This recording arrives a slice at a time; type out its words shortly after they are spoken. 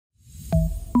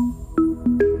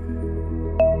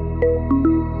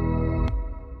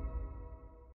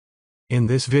In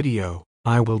this video,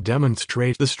 I will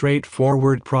demonstrate the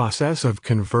straightforward process of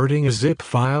converting a zip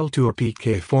file to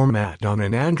APK format on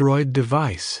an Android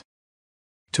device.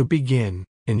 To begin,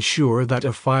 ensure that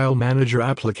a file manager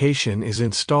application is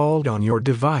installed on your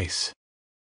device.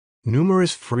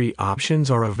 Numerous free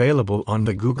options are available on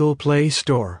the Google Play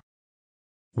Store.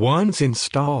 Once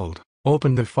installed,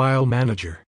 open the file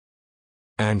manager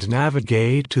and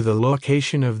navigate to the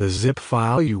location of the zip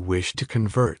file you wish to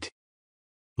convert.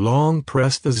 Long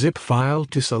press the zip file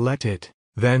to select it,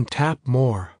 then tap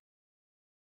More.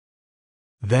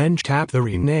 Then tap the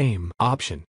Rename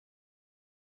option.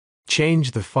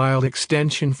 Change the file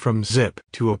extension from zip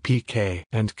to APK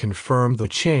and confirm the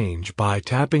change by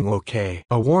tapping OK.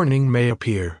 A warning may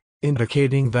appear,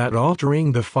 indicating that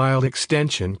altering the file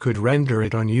extension could render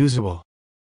it unusable.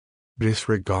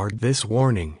 Disregard this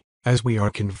warning, as we are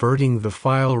converting the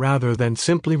file rather than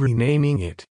simply renaming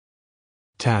it.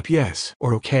 Tap Yes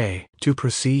or OK to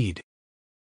proceed.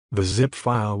 The zip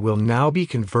file will now be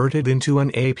converted into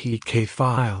an APK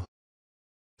file.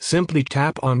 Simply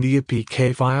tap on the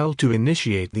APK file to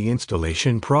initiate the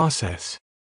installation process.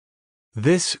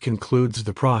 This concludes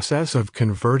the process of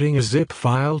converting a zip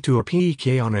file to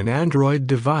APK on an Android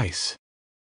device.